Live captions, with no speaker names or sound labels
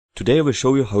Today I will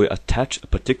show you how you attach a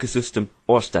particular system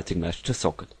or static mesh to a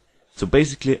socket. So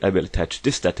basically I will attach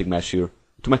this static mesh here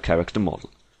to my character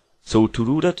model. So to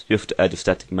do that you have to add a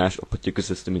static mesh or particular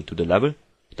system into the level,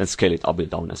 then scale it up or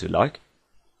down as you like.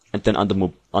 And then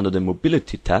under the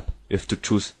mobility tab you have to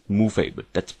choose movable.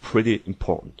 That's pretty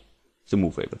important, the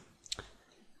movable.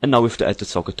 And now we have to add the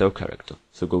socket to our character.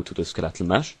 So go to the skeletal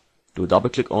mesh, do a double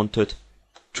click onto it,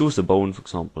 choose the bone, for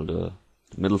example the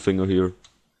middle finger here,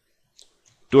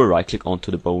 do a right click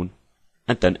onto the bone,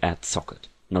 and then add socket.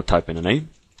 Now type in a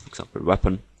name, for example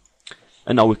weapon,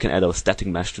 and now we can add our static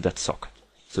mesh to that socket.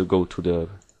 So go to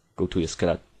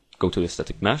your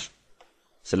static mesh,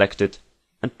 select it,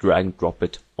 and drag and drop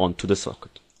it onto the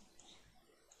socket.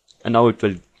 And now it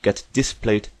will get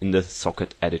displayed in the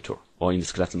socket editor or in the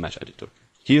skeletal mesh editor.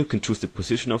 Here you can choose the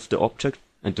position of the object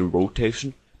and the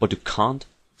rotation, but you can't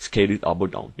scale it up or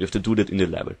down. You have to do that in the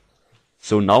level.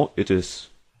 So now it is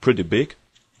pretty big,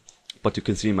 but you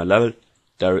can see in my level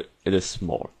there it is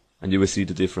small, and you will see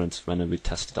the difference when we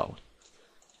test it out.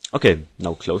 Okay,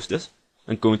 now close this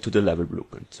and go into the level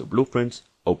blueprint. So blueprints,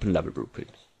 open level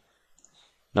blueprint.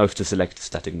 Now you have to select the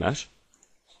static mesh.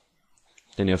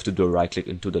 Then you have to do a right click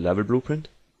into the level blueprint,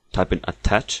 type in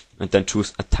attach, and then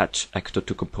choose attach actor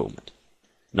to component.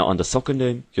 Now under socket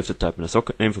name you have to type in a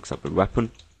socket name, for example weapon.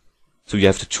 So you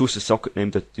have to choose the socket name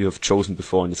that you have chosen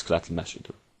before in the skeletal mesh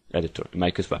editor, in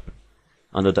my case weapon.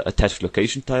 Under the attached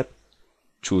location type,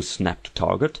 choose snap to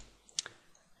target.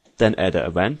 Then add an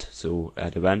event, so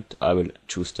add event, I will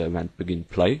choose the event begin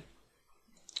play.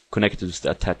 Connect it with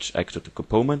the attach actor to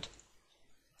component.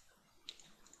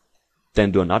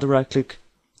 Then do another right click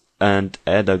and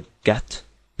add a get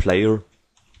player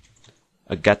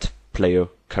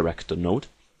character node.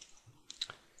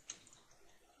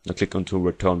 Now click onto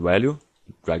return value,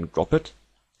 drag and drop it,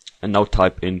 and now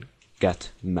type in get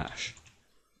mesh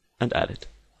and add it.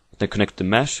 Then connect the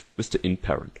mesh with the in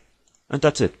parent. And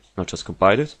that's it. Now just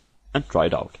compile it and try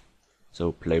it out.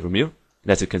 So play from here,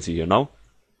 and as you can see here now,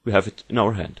 we have it in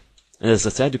our hand. And as I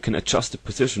said, you can adjust the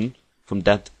position from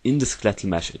that in the skeletal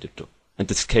mesh editor. And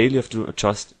the scale you have to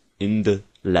adjust in the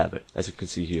level, as you can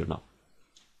see here now.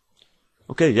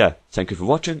 Okay, yeah, thank you for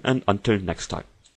watching, and until next time.